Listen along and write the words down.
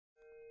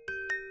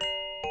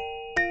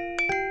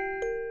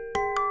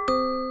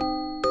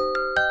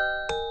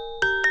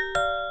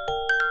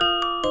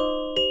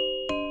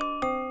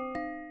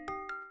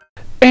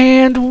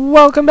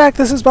Welcome back,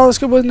 this is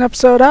Balliscope with an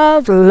episode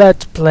of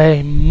Let's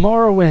Play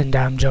Morrowind.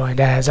 I'm joined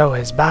as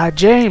always by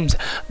James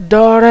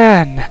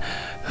Doran,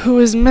 who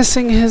is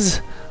missing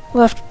his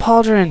left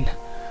pauldron.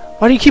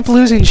 Why do you keep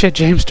losing shit,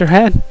 James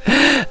Doran?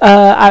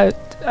 I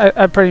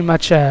pretty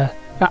much,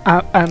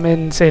 I'm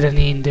in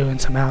Satanine doing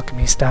some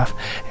alchemy stuff,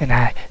 and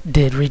I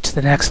did reach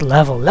the next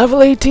level,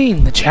 level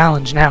 18. The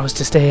challenge now is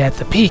to stay at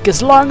the peak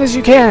as long as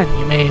you can.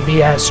 You may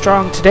be as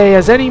strong today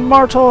as any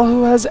mortal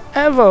who has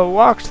ever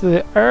walked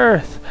the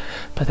earth.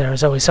 But there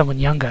is always someone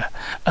younger,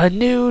 a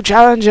new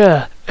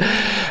challenger.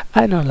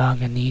 I no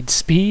longer need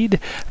speed.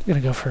 I'm going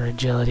to go for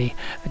agility.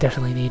 I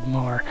definitely need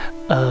more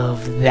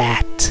of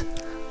that.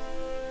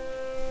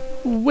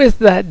 With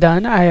that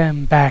done, I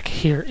am back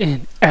here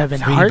in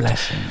Ebonheart. 3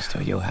 blessings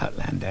to you,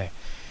 Outlander.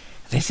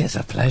 This is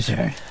a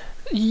pleasure.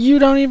 You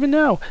don't even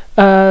know.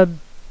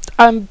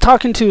 I'm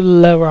talking to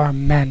Lower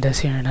Armandus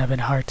here in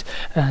Ebonheart.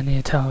 I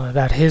need to tell him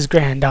about his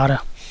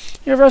granddaughter.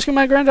 You have rescued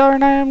my granddaughter,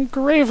 and I am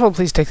grateful.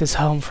 Please take this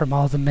home from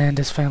all the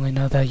Mandus family.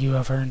 Know that you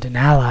have earned an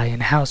ally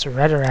in House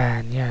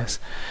Redoran, yes.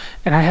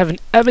 And I have an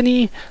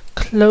ebony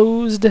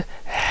closed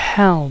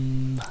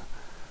helm.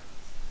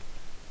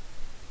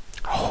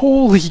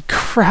 Holy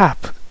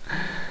crap.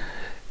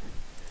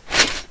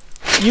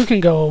 You can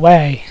go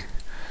away.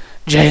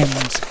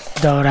 James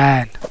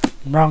Doran.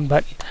 Wrong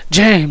button.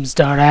 James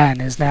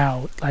Doran is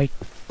now, like,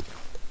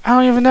 I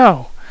don't even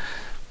know.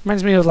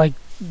 Reminds me of, like,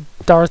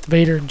 Darth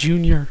Vader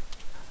Jr.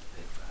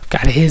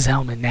 Got his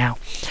helmet now.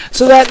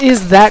 So that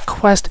is that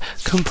quest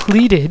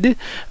completed.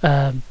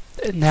 Now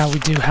we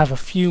do have a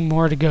few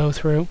more to go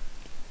through.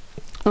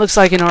 It looks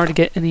like in order to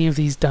get any of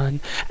these done,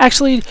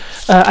 actually,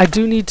 I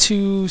do need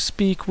to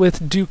speak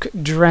with Duke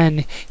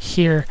Dren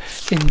here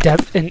in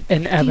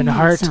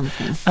Ebonheart.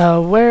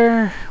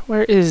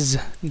 Where is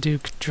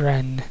Duke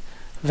Dren?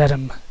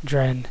 Vedum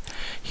Dren.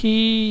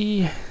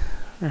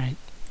 Right.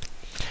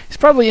 He's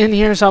probably in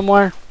here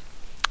somewhere.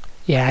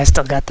 Yeah, I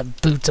still got the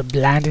boots of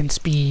blinding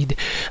speed.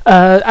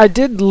 I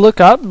did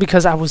look up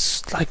because I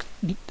was like,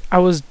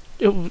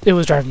 it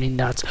was driving me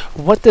nuts.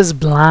 What does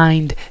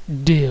blind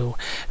do?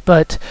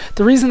 But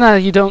the reason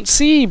that you don't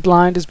see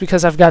blind is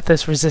because I've got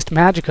this resist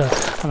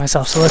magicka on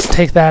myself. So let's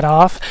take that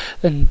off.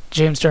 Then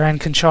James Doran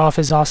can show off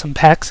his awesome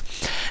pecs.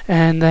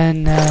 And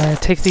then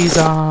take these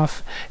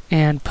off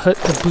and put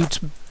the boots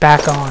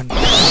back on.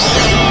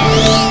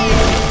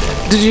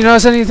 Did you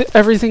notice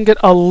everything get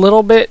a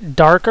little bit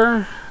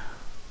darker?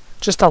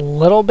 Just a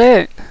little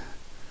bit.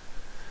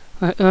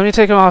 Let me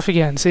take them off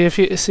again. See if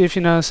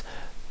you notice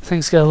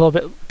things get a little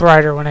bit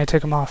brighter when I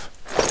take them off.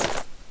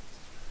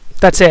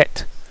 That's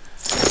it.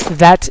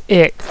 That's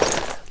it.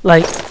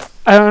 Like,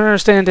 I don't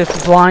understand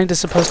if blind is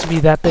supposed to be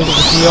that big of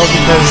a deal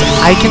because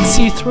I can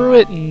see through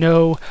it,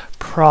 no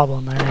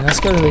problem. Alright, let's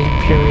go to the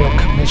Imperial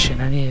Commission.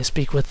 I need to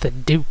speak with the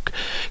Duke.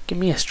 Give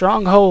me a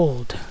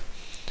stronghold.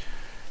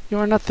 You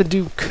are not the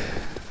Duke.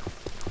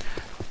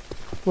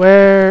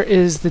 Where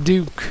is the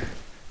Duke?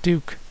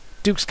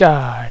 Duke's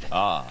Guard.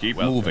 Keep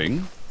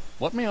moving.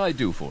 What may I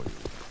do for you?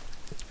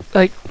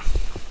 Like,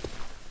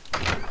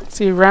 is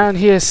he around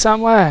here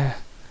somewhere?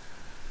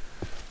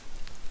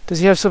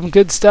 Does he have some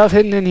good stuff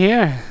hidden in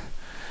here?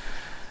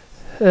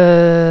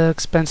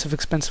 Expensive.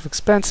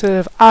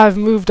 I've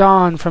moved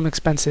on from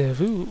expensive.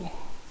 Ooh.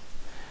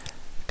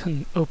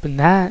 Couldn't open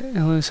that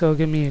unless it'll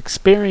give me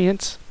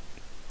experience.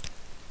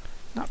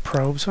 Not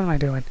probes, what am I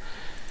doing?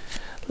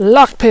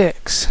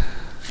 Lockpicks.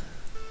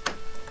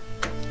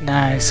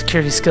 Nice,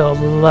 security skill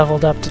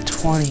leveled up to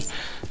 20.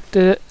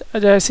 Did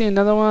I see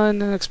another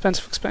one?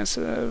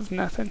 Expensive,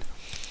 nothing.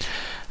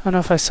 I don't know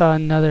if I saw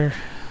another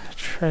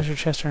treasure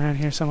chest around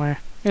here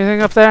somewhere.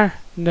 Anything up there?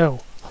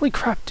 No. Holy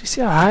crap, do you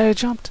see how high I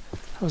jumped?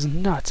 That was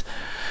nuts.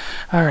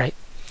 Alright,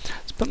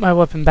 let's put my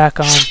weapon back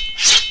on.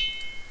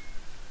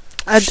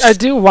 I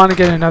do want to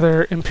get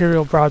another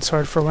Imperial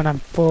Broadsword for when I'm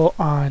full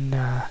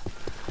on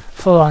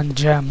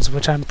gems,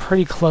 which I'm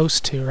pretty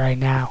close to right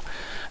now.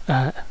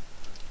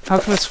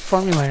 Alchemist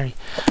Formulary.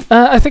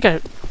 I think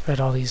I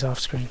read all these off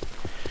screen.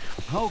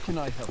 How can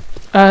I help?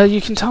 You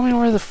can tell me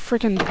where the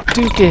frickin'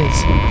 Duke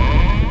is.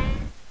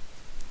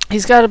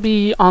 He's got to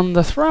be on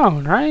the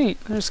throne, right?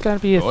 There's got to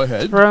be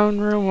a throne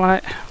room.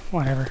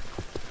 Whatever.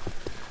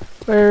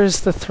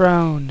 Where's the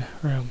throne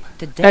room?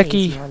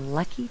 Today's your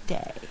lucky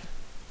day.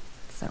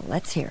 So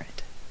let's hear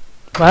it.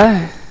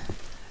 What?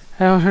 I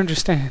don't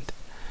understand.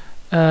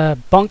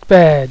 Bunk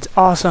beds.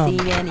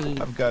 Awesome.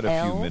 I've got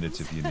a few minutes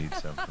if you need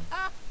something.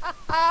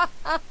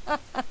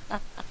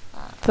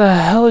 The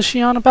hell is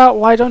she on about?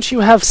 Why don't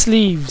you have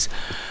sleeves?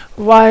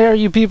 Why are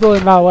you people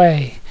in my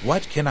way?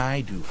 What can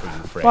I do for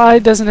you, friend? Why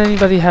doesn't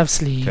anybody have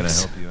sleeves? Can I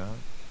help you out?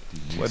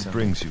 What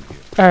brings you here?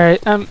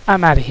 Alright, I'm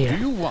out of here. Do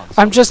you want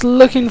I'm just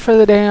looking for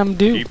the damn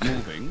Duke. Keep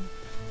moving.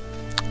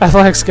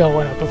 Athletic skill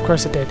went up, of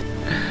course it did.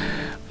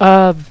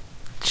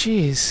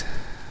 Jeez.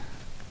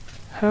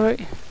 How do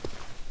I...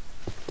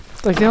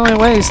 Like, the only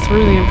way is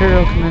through the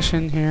Imperial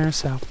Commission here,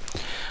 so...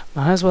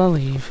 Might as well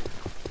leave.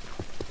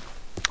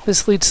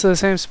 This leads to the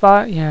same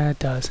spot? Yeah, it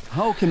does.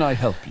 How can I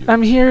help you?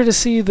 I'm here to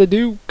see the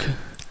Duke.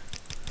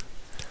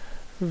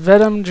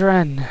 Vedum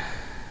Dren.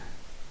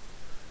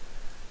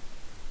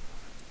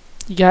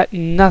 You got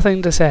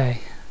nothing to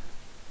say.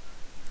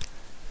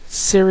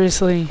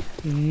 Seriously,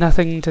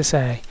 nothing to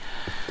say.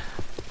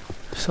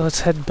 So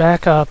let's head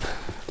back up.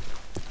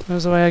 That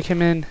was the way I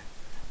came in.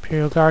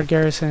 Imperial Guard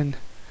Garrison.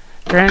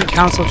 Grand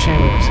Council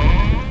Chambers.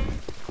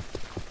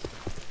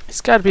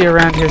 He's got to be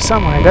around here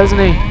somewhere, doesn't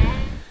he?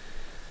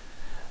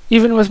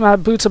 Even with my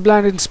boots of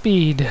blinding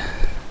speed.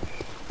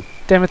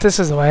 Damn it, this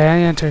is the way I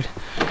entered.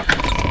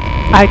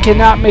 I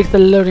cannot make the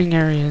loading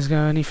areas go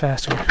any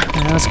faster.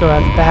 Now let's go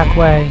out the back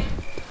way.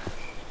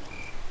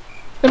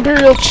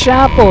 Imperial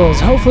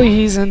Chapels! Hopefully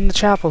he's in the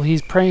chapel.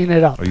 He's praying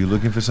it up. Are you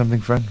looking for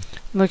something, friend?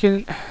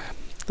 Looking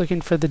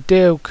for the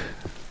Duke.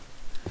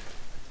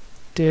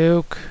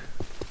 Duke.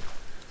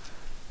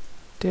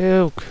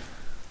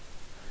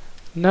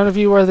 None of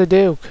you are the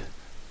Duke.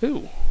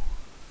 Ooh.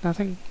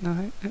 Nothing.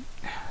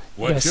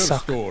 What's your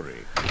suck.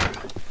 story?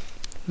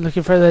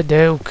 Looking for the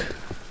Duke.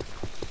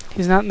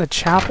 He's not in the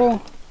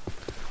chapel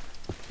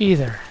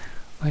either.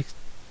 Like,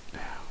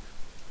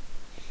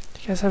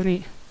 do you guys have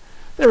any?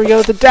 There we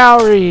go, the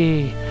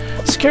dowry!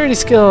 Security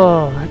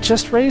skill! I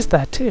just raised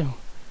that too.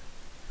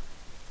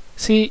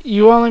 See,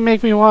 you only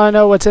make me want to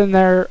know what's in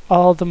there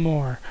all the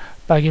more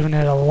by giving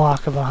it a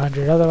lock of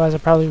 100. Otherwise I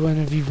probably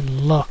wouldn't have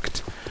even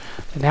looked.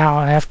 And now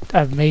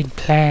I've made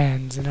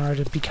plans in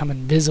order to become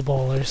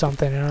invisible or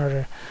something in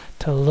order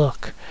to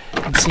look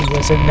and see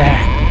what's in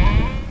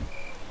there.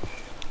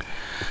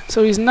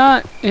 So he's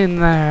not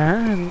in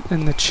there,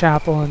 in the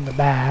chapel in the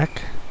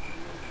back.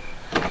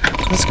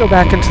 Let's go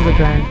back into the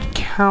Grand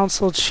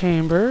Council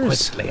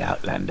Chambers. Quickly,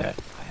 Outlander.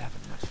 I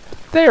haven't much time.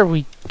 There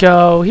we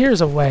go.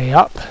 Here's a way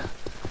up.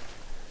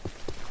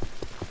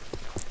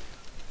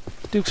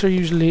 Dukes are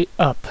usually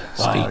up.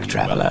 Speak,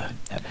 traveler.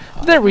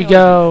 There we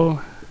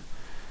go.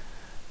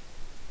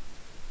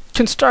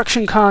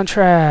 Construction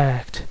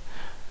contract.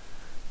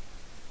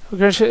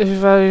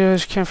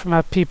 Evaluation came from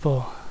my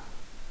people.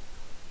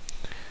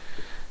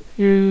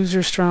 Use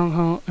your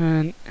stronghold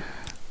and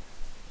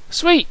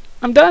sweet.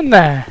 I'm done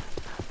there.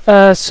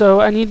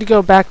 So I need to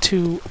go back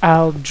to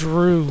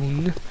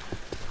Ald-Ruhn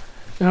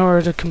in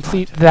order to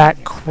complete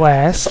that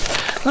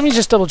quest. Let me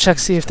just double check,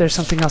 see if there's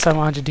something else I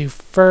wanted to do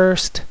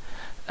first.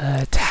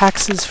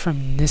 Taxes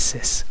from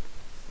Nissus.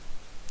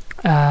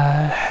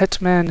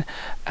 Hetman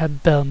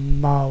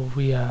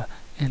Abelmawia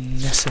in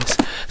Nissus.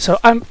 So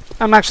I'm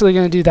actually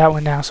going to do that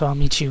one now, so I'll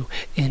meet you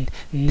in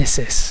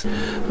Nissus.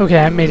 Okay,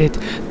 I made it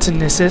to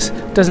Nissus.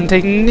 Doesn't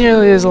take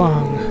nearly as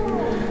long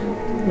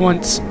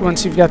once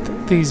you've got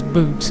these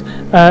boots.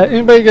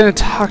 Anybody going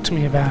to talk to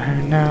me about her?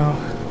 No.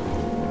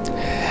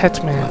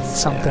 Hetman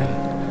something.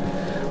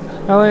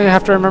 I only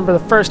have to remember the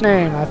first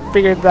name. I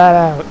figured that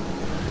out.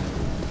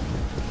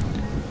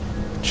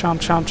 Chomp,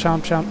 chomp,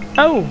 chomp, chomp.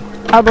 Oh!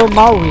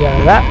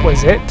 Abelmawia, that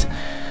was it.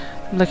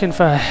 I'm looking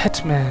for a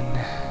Hetman.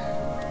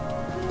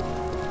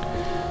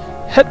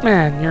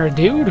 Hetman, you're a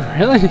dude?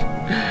 Really?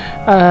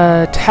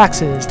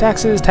 Taxes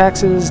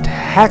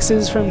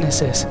from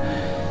Nissus.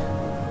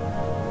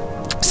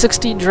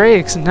 60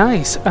 drakes,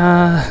 nice.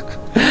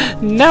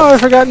 Now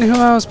I've forgotten who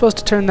I was supposed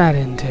to turn that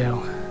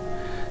into.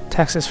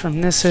 Taxes from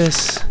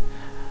Nissus.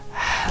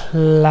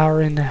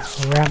 Lauren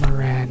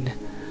Ramaran.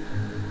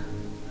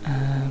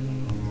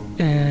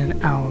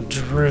 And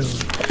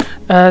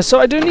Ald-Ruhn. So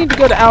I do need to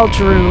go to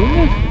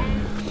Ald-Ruhn.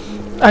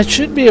 I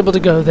should be able to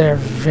go there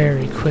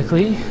very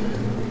quickly.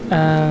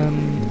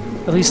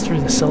 At least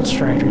through the Silt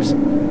Striders.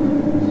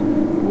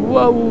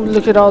 Whoa,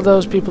 look at all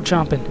those people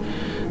chomping.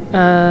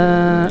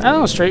 I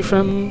don't know, straight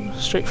from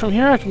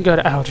here I can go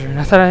to Ald-Ruhn.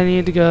 I thought I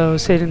needed to go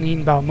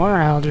Satan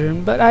Balmor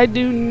Ald-Ruhn, but I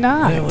do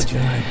not. Where would you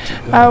like to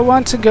go? I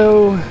want to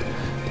go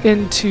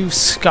into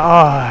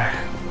Scar.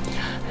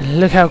 And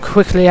look how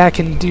quickly I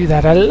can do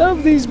that. I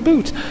love these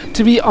boots.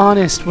 To be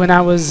honest, when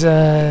I was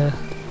I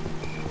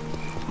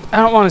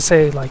don't want to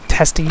say like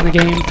testing the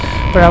game,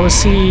 but I was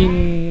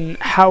seeing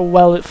how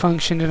well it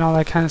functioned and all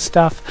that kind of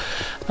stuff.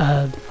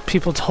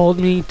 People told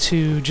me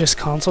to just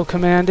console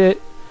command it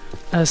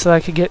so I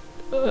could get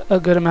a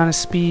good amount of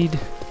speed.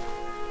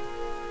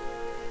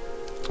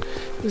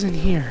 It was in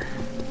here.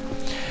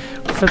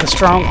 For the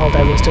Stronghold,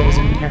 at least it was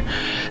in here.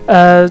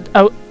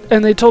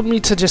 And they told me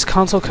to just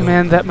console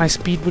command that my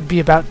speed would be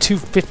about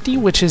 250,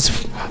 which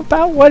is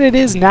about what it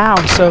is now.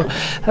 So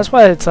that's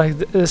why it's like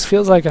this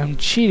feels like I'm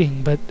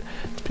cheating, but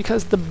it's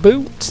because the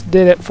boots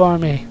did it for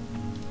me.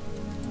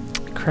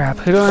 Crap.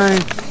 Who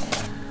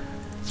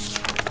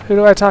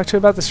do I talk to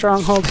about the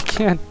Stronghold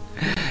again?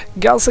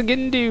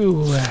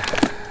 Galsagindu.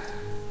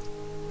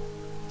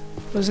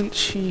 Wasn't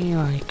she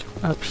like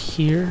up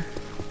here?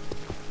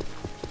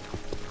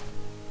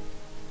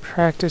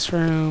 Practice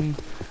room.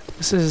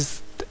 This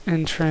is the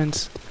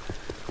entrance.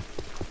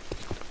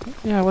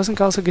 Yeah, wasn't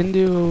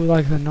Galsagindu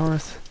like the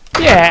north?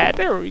 Yeah,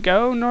 there we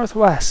go,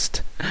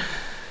 northwest.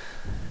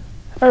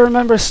 I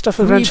remember stuff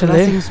eventually.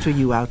 Blessings to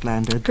you,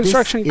 Outlander.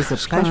 Construction this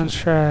is a pleasure.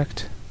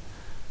 contract.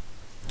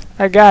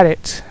 I got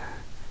it.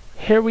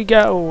 Here we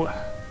go.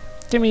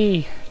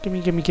 Gimme.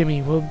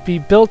 Will be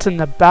built in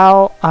the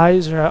Baal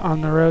Izra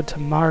on the road to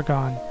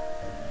Margon.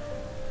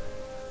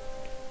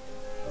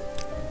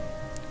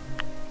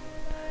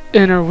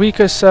 in a week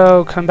or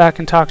so, come back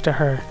and talk to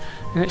her.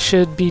 And it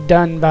should be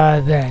done by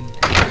then.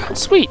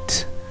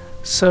 Sweet!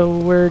 So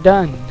we're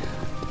done.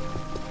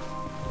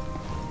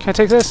 Can I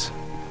take this?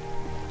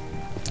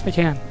 I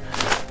can.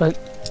 But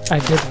I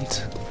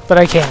didn't. But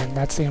I can.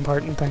 That's the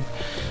important thing.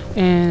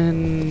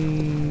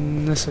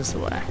 And this is the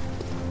way.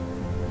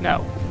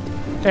 No.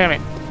 Damn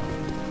it.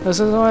 This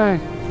is the way.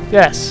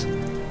 Yes.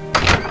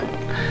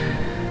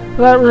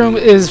 That room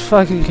is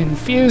fucking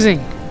confusing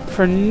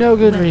for no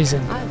good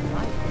reason.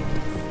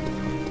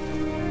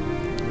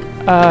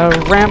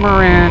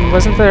 Ramaran,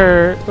 wasn't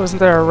there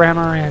a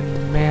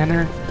Ramaran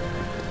Manor?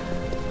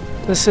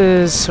 This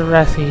is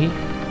Serethi.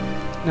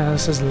 No,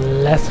 this is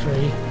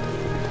Lethri.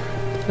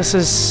 This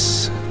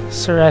is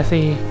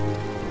Serethi.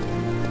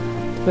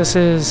 This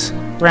is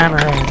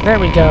Ramaran. There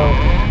we go.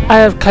 I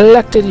have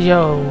collected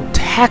yo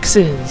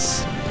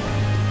taxes.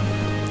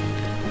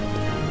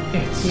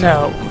 It's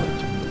No. so good.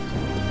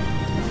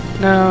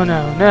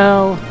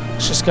 No.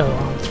 Let's just go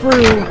on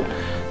through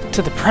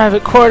to the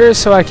private quarters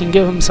so I can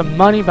give them some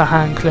money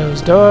behind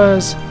closed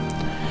doors.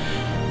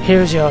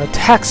 Here's your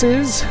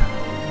taxes.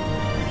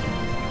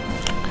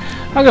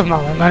 I'll give them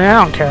all my money.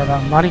 I don't care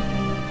about money.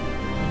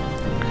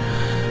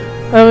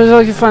 I would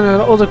like to find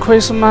an old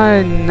acquaintance of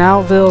mine,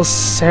 Nalville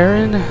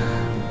Saren. I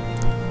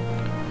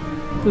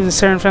believe the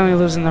Saren family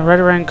lives in the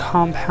Redoran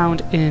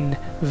compound in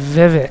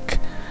Vivek.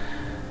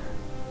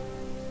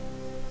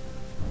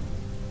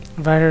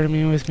 Invite her to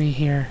meet with me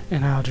here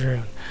in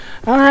Ald-Ruhn.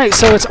 Alright,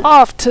 so it's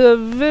off to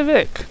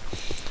Vivek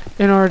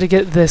in order to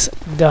get this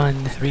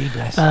done. 3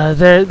 blessings.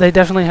 They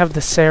definitely have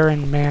the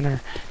Saren Manor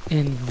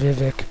in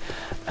Vivek.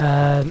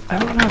 I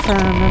don't know if I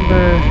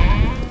remember.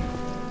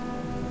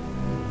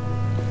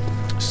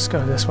 Let's just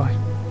go this way.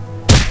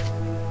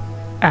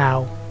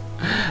 Ow.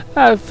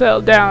 I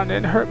fell down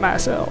and hurt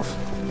myself.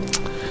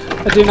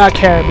 I do not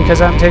care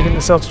because I'm taking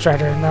the Silt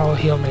Strider and that will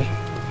heal me.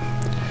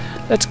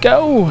 Let's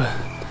go!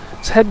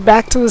 Let's head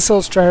back to the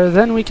Silt Strider,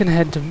 then we can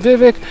head to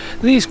Vivek.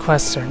 These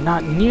quests are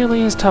not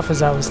nearly as tough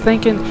as I was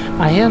thinking.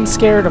 I am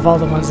scared of all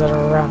the ones that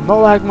are around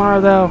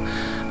Molagmar though.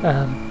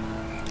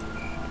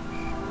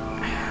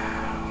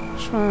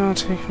 Which one will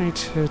take me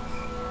to...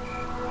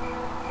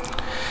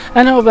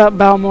 I know about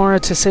Balmora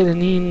to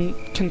Sedanin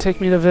can take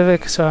me to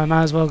Vivek, so I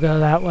might as well go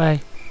that way.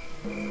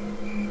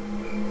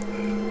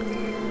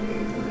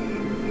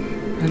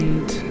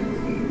 And...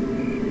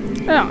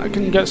 oh, I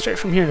can go straight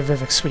from here to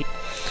Vivek. Sweet.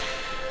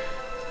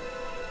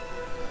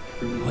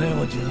 Where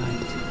would you like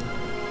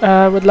to?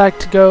 I would like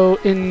to go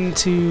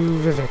into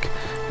Vivek.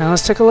 Now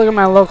let's take a look at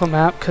my local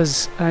map,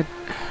 because I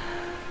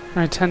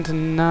tend to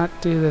not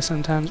do this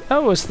sometimes.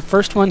 Oh, it's the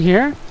first one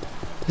here?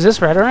 Is this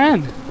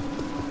Redoran?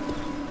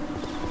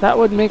 That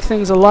would make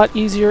things a lot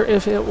easier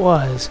if it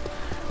was.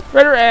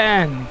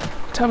 Redoran!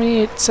 Tell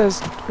me it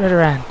says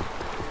Redoran.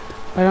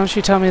 Why don't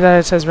you tell me that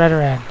it says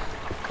Redoran?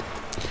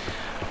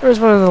 Where's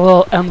one of the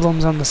little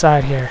emblems on the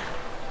side here?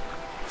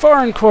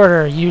 Foreign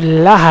quarter, you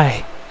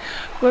lie!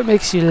 What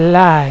makes you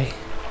lie?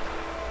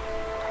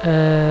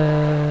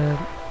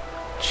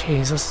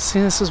 Jeez, let's see,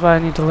 this is why I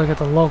need to look at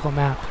the local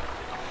map.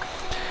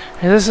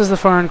 Okay, this is the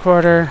foreign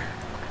quarter.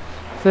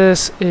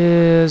 This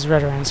is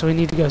Redoran, so we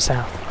need to go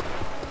south.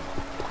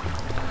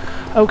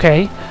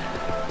 Okay.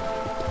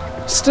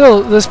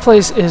 Still, this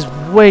place is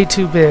way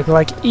too big.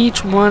 Like,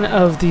 each one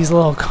of these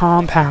little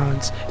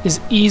compounds is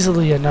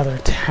easily another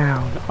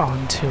town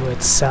onto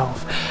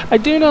itself. I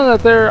do know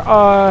that there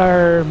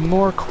are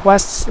more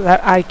quests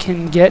that I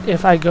can get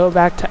if I go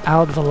back to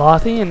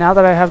Ald-Ruhn, and now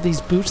that I have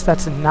these boots,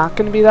 that's not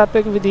going to be that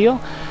big of a deal.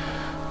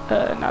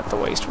 Not the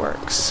waste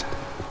works.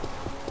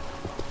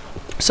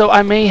 So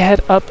I may head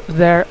up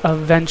there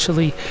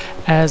eventually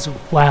as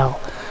well,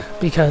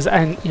 because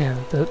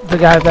the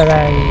guy that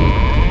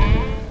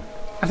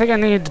I think I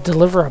needed to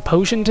deliver a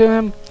potion to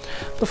him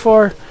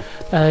before.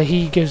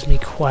 He gives me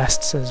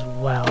quests as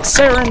well.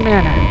 Saren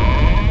Manor.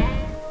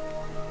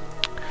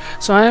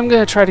 So I am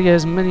going to try to get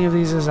as many of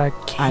these as I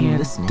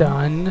can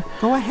done.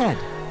 Go ahead.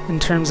 In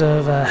terms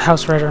of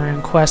House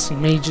Redoran quests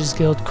and Mages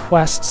Guild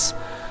quests.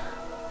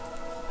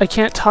 I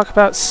can't talk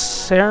about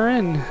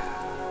Saren.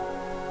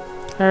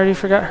 I already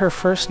forgot her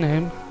first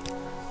name,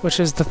 which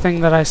is the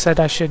thing that I said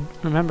I should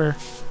remember.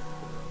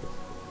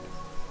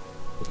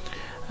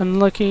 I'm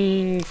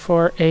looking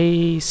for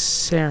a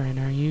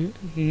Saren. Are you?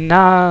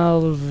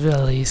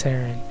 Nalville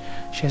Saren.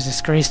 She has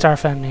disgraced our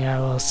family. I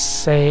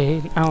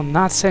will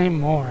not say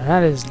more.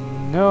 That is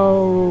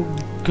no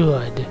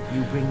good.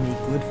 You bring me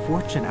good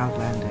fortune,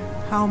 Outlander.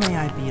 How may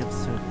I be of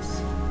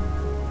service?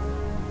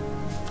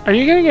 Are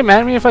you gonna get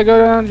mad at me if I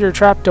go down to your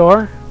trap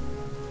door?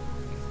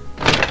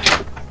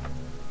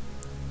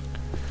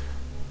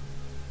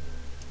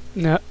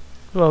 No.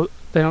 Well,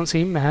 they don't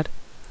seem mad.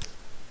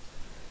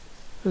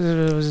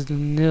 It was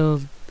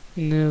nil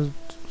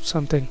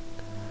something.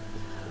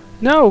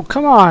 No,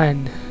 come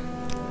on.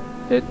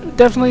 It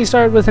definitely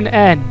started with an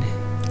N.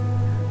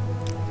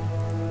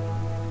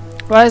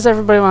 Why does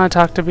everybody want to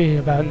talk to me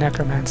about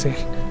necromancy?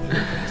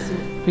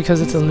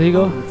 Because it's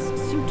illegal?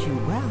 Suit you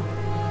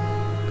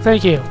well.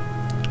 Thank you.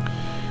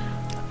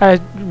 I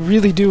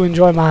really do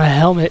enjoy my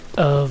helmet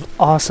of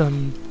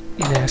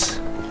awesomeness.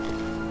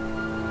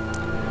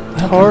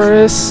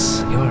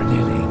 Taurus. You're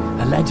nearly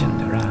a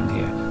legend around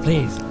here.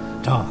 Please,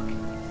 talk.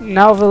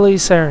 Nalvali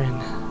Saren.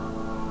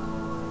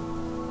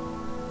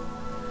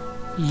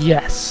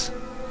 Yes.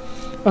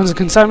 Owns a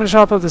consignment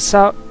shop of the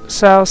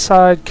south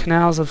side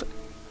canals of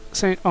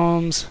St.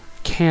 Ohm's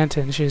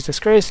Canton. She is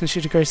disgraced, and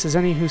she disgraces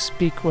any who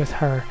speak with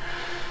her.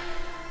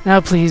 Now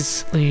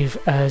please leave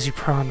as you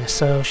promised.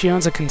 So she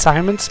owns a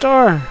consignment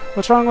store?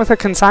 What's wrong with a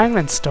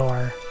consignment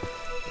store?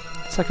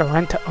 It's like a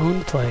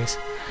rent-to-own place.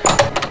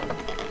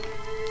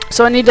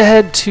 So I need to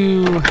head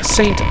to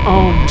St.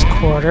 Ohm's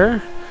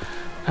Quarter.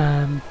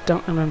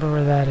 Don't remember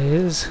where that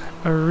is.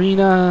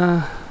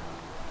 Arena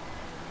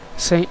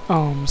St.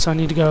 Ohm. So I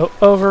need to go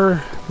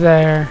over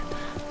there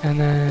and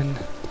then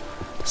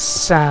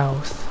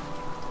south.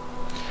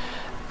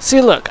 See,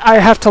 look, I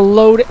have to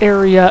load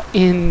area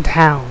in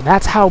town.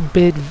 That's how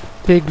big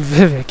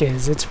Vivek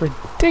is. It's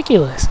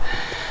ridiculous.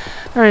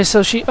 Alright,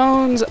 so she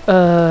owns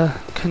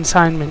a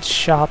consignment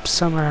shop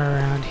somewhere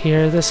around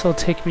here. This will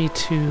take me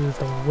to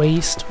the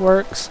Waste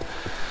Works.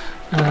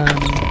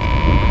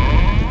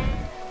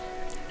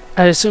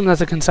 I assume that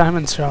the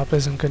consignment shop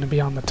isn't going to be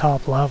on the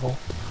top level.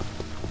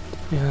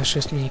 Yeah, that's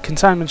just me.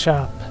 Consignment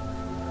shop.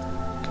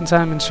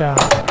 Consignment shop.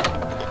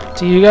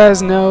 Do you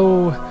guys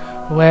know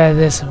where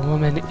this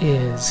woman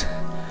is?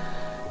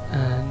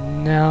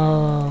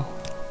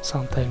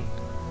 Something.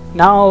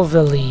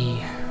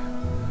 Nalvali.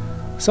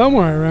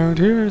 Somewhere around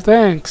here,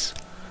 thanks.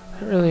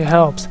 That really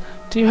helps.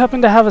 Do you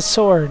happen to have a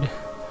sword?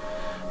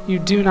 You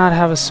do not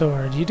have a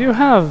sword. You do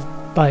have,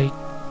 like,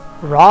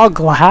 raw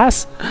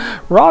glass?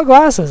 Raw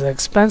glass is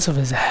expensive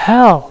as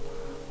hell.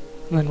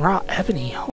 And then raw ebony.